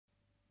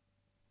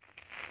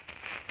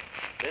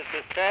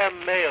Mr.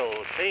 Sam Mayo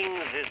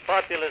sings his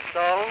popular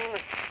song,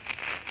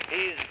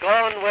 He's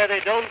Gone Where They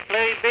Don't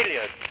Play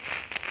Billiards.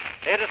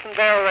 Edison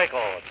Bell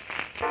record.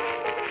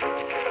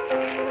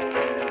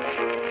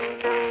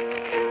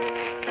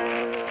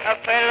 A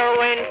fellow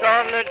went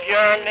on a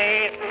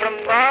journey from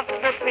Bath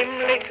to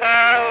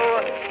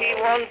Pimlico. He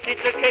wanted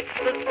to catch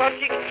the Scotch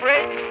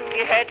Express.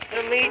 He had to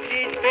meet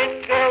his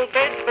best girl,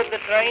 Bess, but the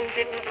train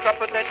didn't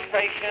stop at that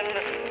station,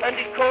 and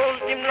it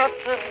caused him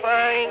lots of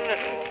pain.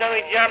 So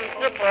he jumps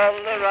upon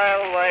the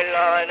railway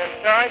line and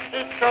tries to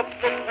stop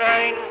the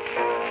train.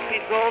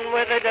 He's gone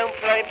where they don't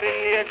play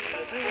billiards,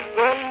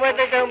 gone where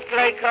they don't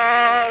play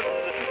cards,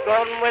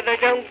 gone where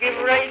they don't give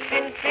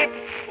racing tips,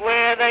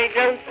 where they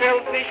don't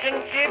sell fish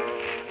and chips.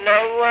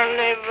 No one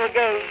ever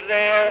goes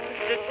there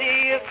to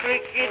see a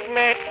cricket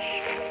match.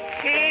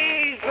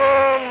 He's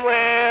gone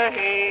where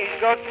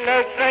he's got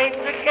no train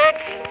to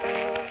catch.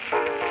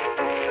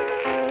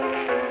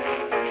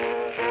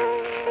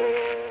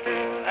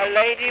 A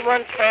lady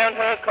once found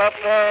her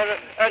copper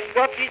and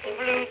got its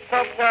blue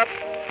topped up.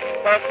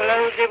 Her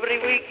clothes every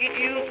week it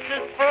used to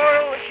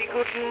spoil. She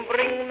couldn't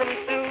bring them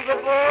to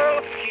the ball.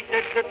 She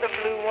said that the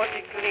blue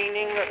wanted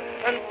cleaning,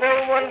 and so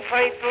one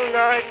fateful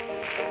night,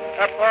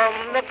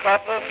 upon the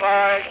copper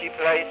fire she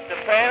placed a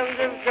pound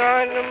of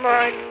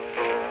dynamite.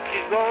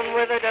 She's gone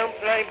where they don't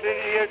play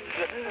billiards,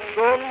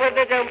 gone where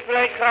they don't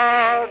play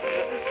cards,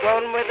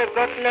 gone where they've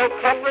got no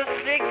copper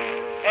sticks,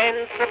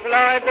 and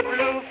supply the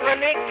blue for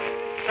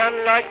nicks.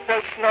 Sunlight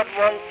soap's not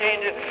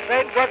wanted,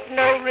 they've got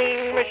no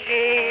ring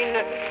machine.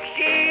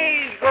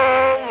 She's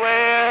gone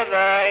where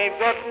they've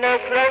got no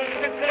clothes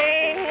to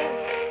clean.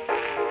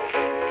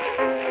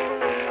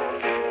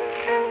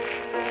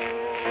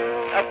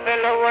 A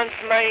fellow once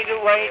made a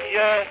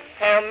wager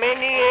how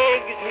many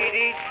eggs he'd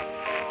eat.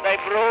 They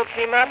brought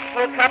him up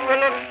a couple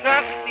of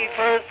stuffs. He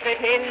first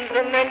had hens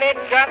and then had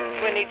ducks.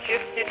 When he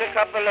shifted a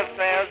couple of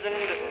thousand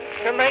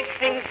to make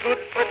things good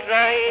for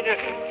trade,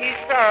 he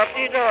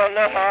started on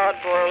a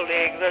hard-boiled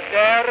egg that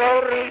our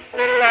old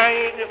rooster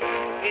laid.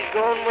 He's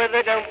gone where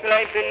they don't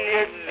play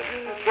billiards,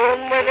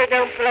 gone where they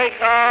don't play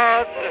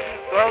cards,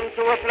 gone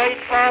to a place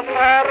far,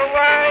 far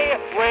away,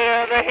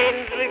 where the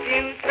hens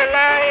refuse to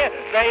lay.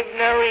 They've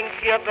no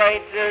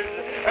incubators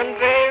and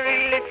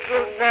very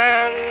little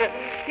sun.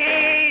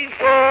 He's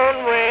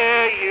gone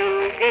where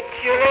you get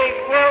your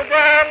eggs well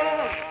done.